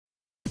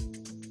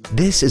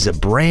This is a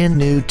brand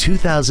new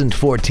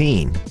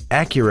 2014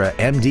 Acura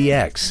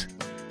MDX.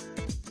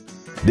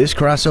 This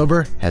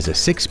crossover has a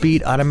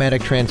 6-speed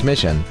automatic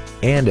transmission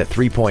and a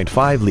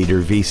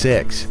 3.5-liter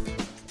V6.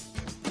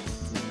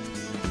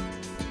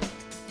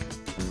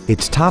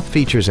 Its top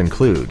features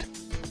include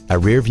a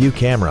rear-view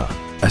camera,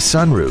 a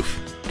sunroof,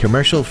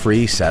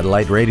 commercial-free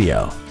satellite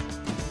radio,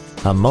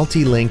 a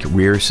multi-link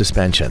rear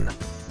suspension,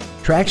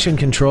 traction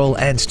control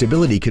and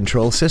stability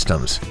control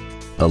systems,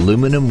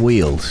 aluminum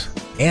wheels,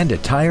 and a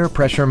tire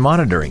pressure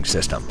monitoring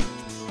system.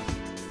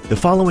 The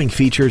following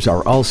features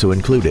are also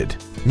included: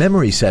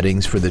 memory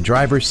settings for the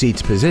driver's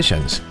seat's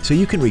positions so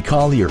you can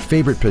recall your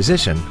favorite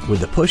position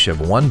with the push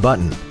of one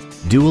button,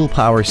 dual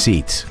power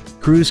seats,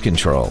 cruise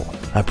control,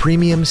 a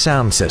premium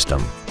sound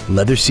system,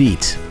 leather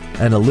seats,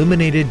 an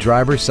illuminated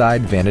driver's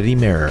side vanity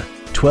mirror,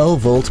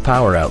 12-volt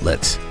power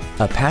outlets,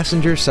 a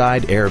passenger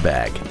side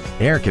airbag,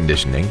 air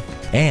conditioning,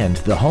 and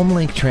the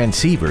HomeLink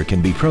transceiver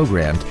can be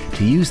programmed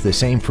to use the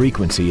same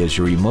frequency as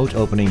your remote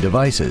opening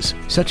devices,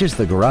 such as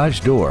the garage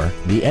door,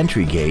 the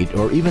entry gate,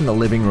 or even the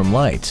living room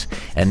lights,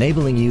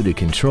 enabling you to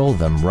control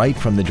them right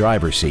from the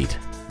driver's seat.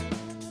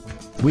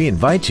 We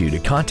invite you to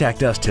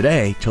contact us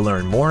today to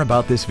learn more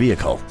about this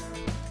vehicle.